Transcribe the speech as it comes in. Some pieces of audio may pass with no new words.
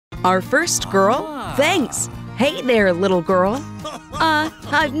Our first girl? Thanks. Hey there, little girl.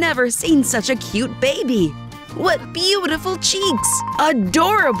 I've never seen such a cute baby. What beautiful cheeks!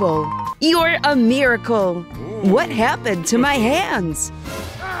 Adorable! You're a miracle! What happened to my hands?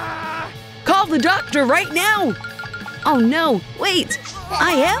 Call the doctor right now! Oh no, wait!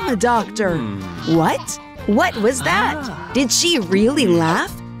 I am a doctor! What? What was that? Did she really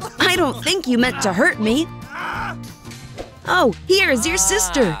laugh? I don't think you meant to hurt me. Oh, here's your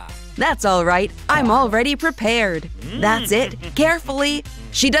sister. That's all right, I'm already prepared. That's it, carefully.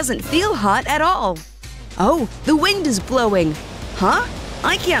 She doesn't feel hot at all. Oh, the wind is blowing. Huh?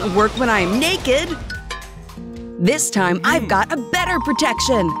 I can't work when I'm naked. This time I've got a better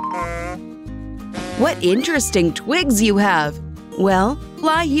protection. What interesting twigs you have. Well,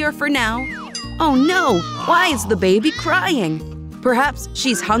 lie here for now. Oh no, why is the baby crying? Perhaps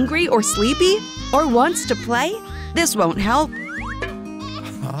she's hungry or sleepy or wants to play? This won't help.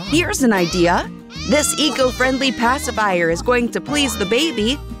 Here's an idea. This eco-friendly pacifier is going to please the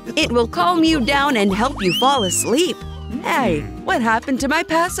baby. It will calm you down and help you fall asleep. Hey, what happened to my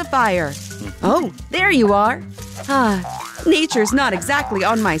pacifier? Oh, there you are. Nature's not exactly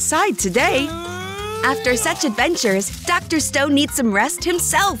on my side today. After such adventures, Dr. Stone needs some rest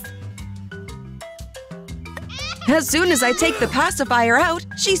himself. As soon as I take the pacifier out,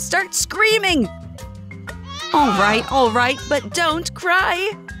 she starts screaming. All right, but don't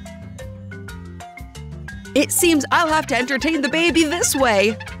cry. It seems I'll have to entertain the baby this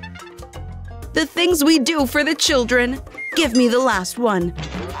way. The things we do for the children. Give me the last one.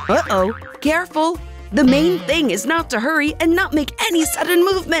 Uh-oh, careful. The main thing is not to hurry and not make any sudden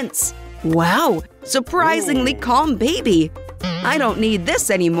movements. Wow, surprisingly calm baby. I don't need this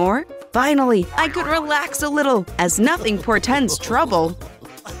anymore. Finally, I could relax a little, as nothing portends trouble.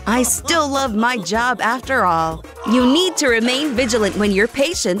 I still love my job after all. You need to remain vigilant when your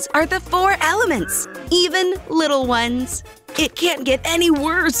patients are the 4 elements, even little ones. It can't get any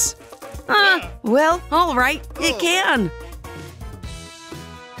worse. Well, all right, it can.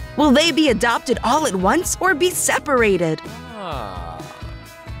 Will they be adopted all at once or be separated?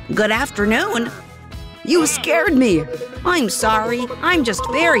 Good afternoon. You scared me. I'm sorry, I'm just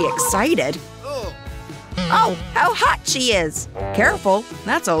very excited. Oh, how hot she is! Careful,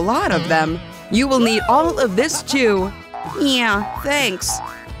 that's a lot of them. You will need all of this too. Yeah, thanks.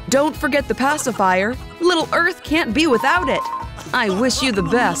 Don't forget the pacifier. Little Earth can't be without it. I wish you the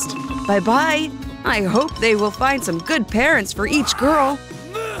best. Bye-bye. I hope they will find some good parents for each girl.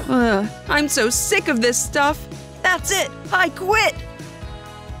 I'm so sick of this stuff. That's it, I quit.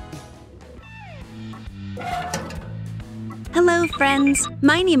 Hello, friends.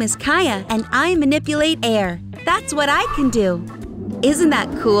 My name is Kaya, and I manipulate air. That's what I can do. Isn't that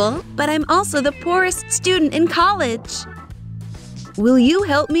cool? But I'm also the poorest student in college. Will you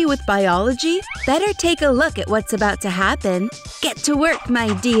help me with biology? Better take a look at what's about to happen. Get to work,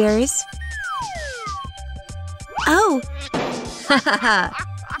 my dears. Oh!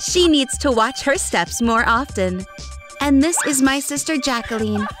 She needs to watch her steps more often. And this is my sister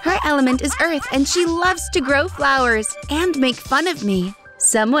Jacqueline. Her element is earth and she loves to grow flowers and make fun of me.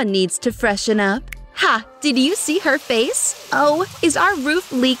 Someone needs to freshen up. Ha! Did you see her face? Oh, is our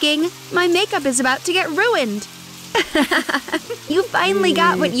roof leaking? My makeup is about to get ruined. You finally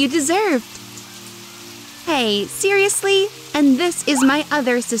got what you deserved. Hey, seriously? And this is my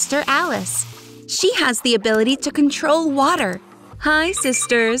other sister Alice. She has the ability to control water. Hi,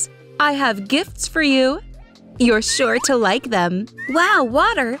 sisters. I have gifts for you. You're sure to like them. Wow,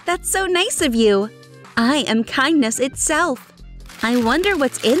 water, that's so nice of you. I am kindness itself. I wonder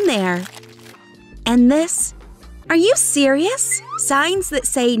what's in there. And this? Are you serious? Signs that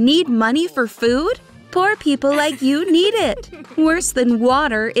say need money for food? Poor people like you need it. Worse than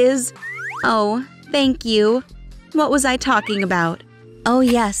water is… Oh, thank you. What was I talking about? Oh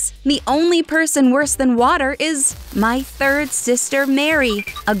yes, the only person worse than water is my third sister Mary,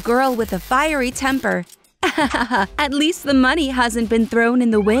 a girl with a fiery temper. At least the money hasn't been thrown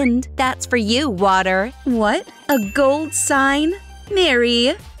in the wind. That's for you, water. What? A gold sign?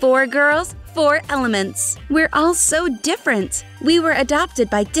 Mary, 4 girls, 4 elements. We're all so different. We were adopted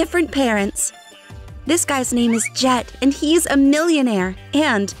by different parents. This guy's name is Jet, and he's a millionaire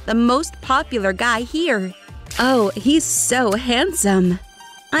and the most popular guy here. Oh, he's so handsome.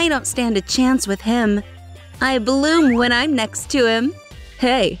 I don't stand a chance with him. I bloom when I'm next to him.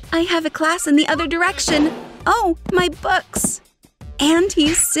 Hey, I have a class in the other direction. Oh, my books. And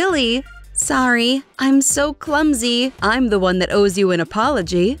he's silly. Sorry, I'm so clumsy. I'm the one that owes you an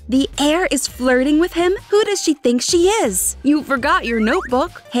apology. The air is flirting with him? Who does she think she is? You forgot your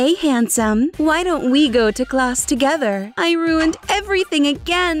notebook. Hey, handsome, why don't we go to class together? I ruined everything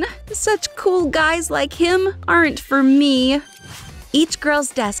again. Such cool guys like him aren't for me. Each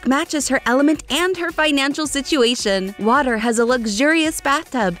girl's desk matches her element and her financial situation. Water has a luxurious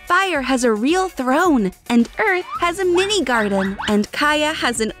bathtub, fire has a real throne, and earth has a mini garden. And Kaya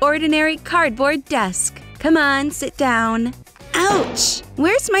has an ordinary cardboard desk. Come on, sit down. Ouch!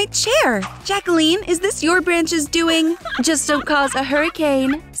 Where's my chair? Jacqueline, is this your branch's doing? Just don't cause a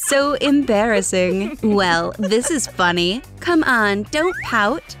hurricane. So embarrassing. Well, this is funny. Come on, don't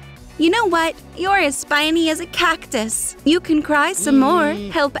pout. You know what? You're as spiny as a cactus. You can cry some more.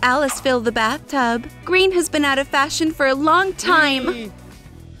 Help Alice fill the bathtub. Green has been out of fashion for a long time.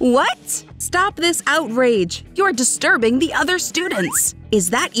 What? Stop this outrage. You're disturbing the other students.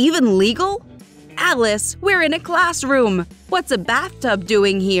 Is that even legal? Alice, we're in a classroom. What's a bathtub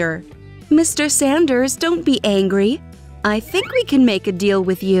doing here? Mr. Sanders, don't be angry. I think we can make a deal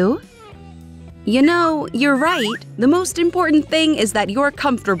with you. You know, you're right. The most important thing is that you're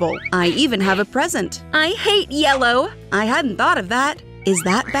comfortable. I even have a present. I hate yellow. I hadn't thought of that. Is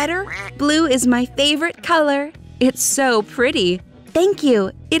that better? Blue is my favorite color. It's so pretty. Thank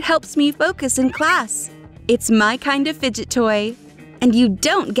you. It helps me focus in class. It's my kind of fidget toy. And you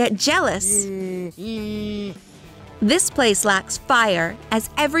don't get jealous. This place lacks fire,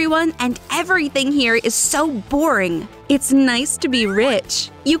 as everyone and everything here is so boring. It's nice to be rich.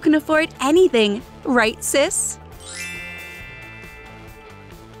 You can afford anything, right, sis?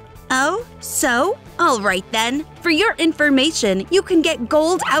 Oh, so? All right then. For your information, you can get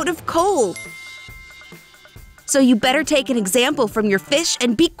gold out of coal. So you better take an example from your fish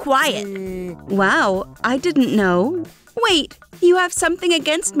and be quiet. Wow, I didn't know. Wait, you have something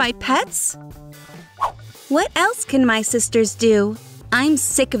against my pets? What else can my sisters do? I'm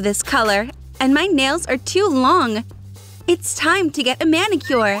sick of this color, and my nails are too long. It's time to get a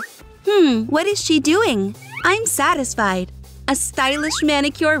manicure. What is she doing? I'm satisfied. A stylish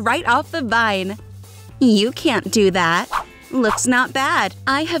manicure right off the vine. You can't do that. Looks not bad.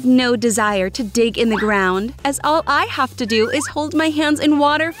 I have no desire to dig in the ground, as all I have to do is hold my hands in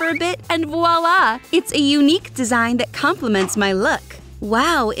water for a bit and voila! It's a unique design that complements my look.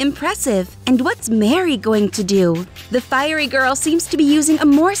 Wow, impressive. And what's Mary going to do? The fiery girl seems to be using a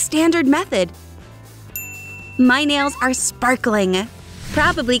more standard method. My nails are sparkling.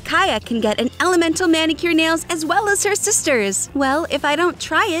 Probably Kaya can get an elemental manicure nails as well as her sisters. Well, if I don't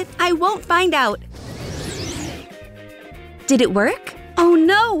try it, I won't find out. Did it work? Oh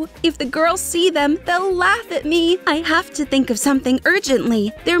no! If the girls see them, they'll laugh at me. I have to think of something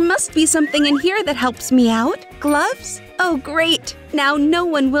urgently. There must be something in here that helps me out. Gloves? Oh great! Now no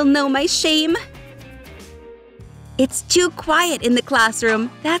one will know my shame. It's too quiet in the classroom.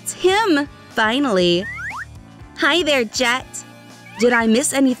 That's him! Finally. Hi there, Jet. Did I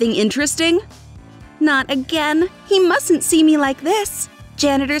miss anything interesting? Not again. He mustn't see me like this.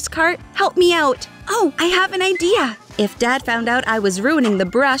 Janitor's cart, help me out. Oh, I have an idea. If Dad found out I was ruining the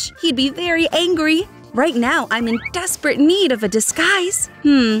brush, he'd be very angry. Right now, I'm in desperate need of a disguise.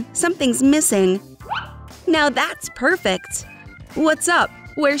 Something's missing. Now that's perfect. What's up?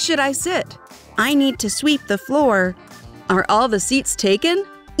 Where should I sit? I need to sweep the floor. Are all the seats taken?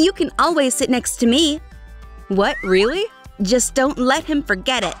 You can always sit next to me. What, really? Just don't let him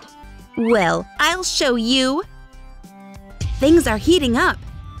forget it. Well, I'll show you. Things are heating up.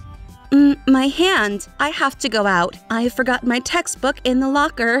 My hand. I have to go out. I forgot my textbook in the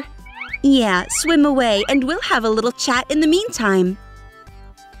locker. Yeah, swim away and we'll have a little chat in the meantime.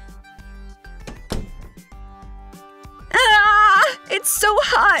 Ah! It's so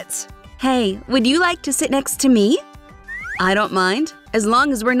hot! Hey, would you like to sit next to me? I don't mind, as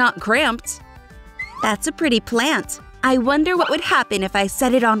long as we're not cramped. That's a pretty plant. I wonder what would happen if I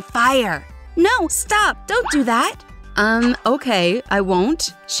set it on fire. No, stop! Don't do that! Okay, I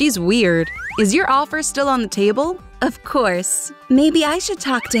won't. She's weird. Is your offer still on the table? Of course. Maybe I should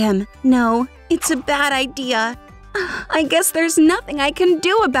talk to him. No, it's a bad idea. I guess there's nothing I can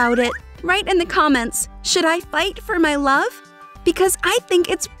do about it. Write in the comments, should I fight for my love? Because I think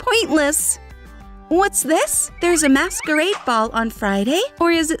it's pointless. What's this? There's a masquerade ball on Friday? Or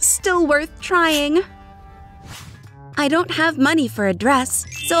is it still worth trying? I don't have money for a dress,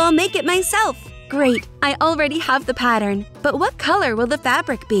 so I'll make it myself. Great, I already have the pattern. But what color will the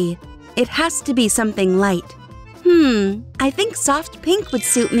fabric be? It has to be something light. I think soft pink would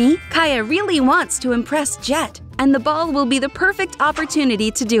suit me. Kaya really wants to impress Jet, and the ball will be the perfect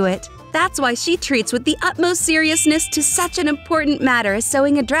opportunity to do it. That's why she treats with the utmost seriousness to such an important matter as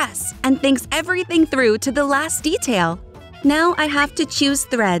sewing a dress and thinks everything through to the last detail. Now I have to choose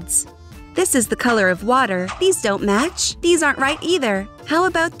threads. This is the color of water. These don't match. These aren't right either. How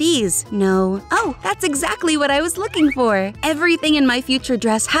about these? No. Oh, that's exactly what I was looking for. Everything in my future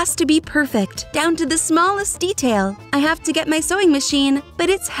dress has to be perfect, down to the smallest detail. I have to get my sewing machine, but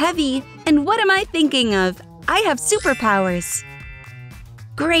it's heavy. And what am I thinking of? I have superpowers.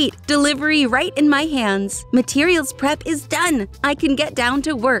 Great! Delivery right in my hands. Materials prep is done. I can get down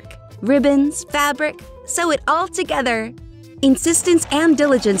to work. Ribbons, fabric, sew it all together. Insistence and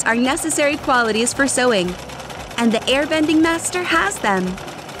diligence are necessary qualities for sewing, and the airbending master has them.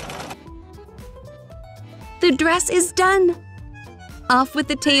 The dress is done! Off with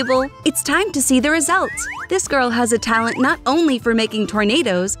the table. It's time to see the results. This girl has a talent not only for making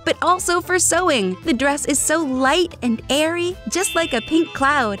tornadoes, but also for sewing. The dress is so light and airy, just like a pink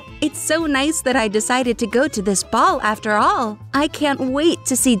cloud. It's so nice that I decided to go to this ball after all. I can't wait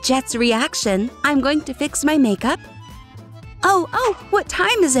to see Jet's reaction. I'm going to fix my makeup. Oh, what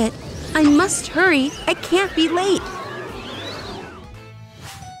time is it? I must hurry. I can't be late.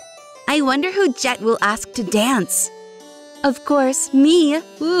 I wonder who Jet will ask to dance. Of course, me.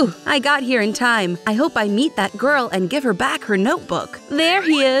 Ooh, I got here in time. I hope I meet that girl and give her back her notebook. There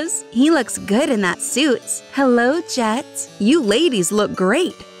he is. He looks good in that suit. Hello, Jet. You ladies look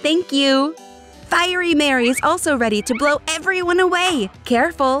great. Thank you. Fiery Mary's also ready to blow everyone away.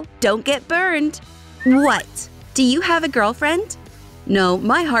 Careful, don't get burned. What? Do you have a girlfriend? No,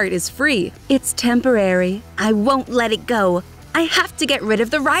 my heart is free. It's temporary. I won't let it go. I have to get rid of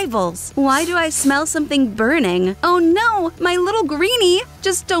the rivals. Why do I smell something burning? Oh no, my little greenie!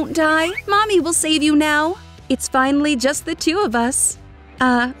 Just don't die. Mommy will save you now. It's finally just the two of us.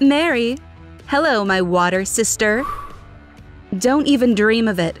 Mary. Hello, my water sister. Don't even dream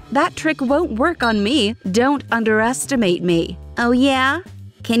of it. That trick won't work on me. Don't underestimate me. Oh yeah?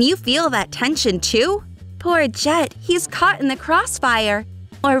 Can you feel that tension too? Poor Jet, he's caught in the crossfire.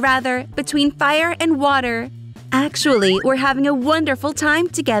 Or rather, between fire and water. Actually, we're having a wonderful time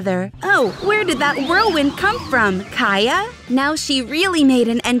together. Oh, where did that whirlwind come from? Kaya? Now she really made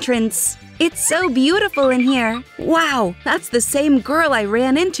an entrance. It's so beautiful in here. Wow, that's the same girl I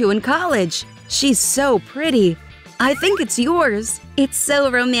ran into in college. She's so pretty. I think it's yours. It's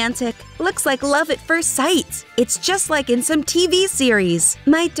so romantic. Looks like love at first sight. It's just like in some TV series.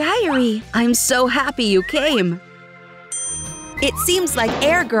 My diary. I'm so happy you came. It seems like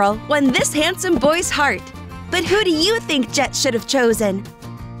Air Girl won this handsome boy's heart. But who do you think Jet should have chosen?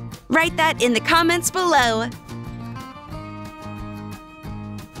 Write that in the comments below.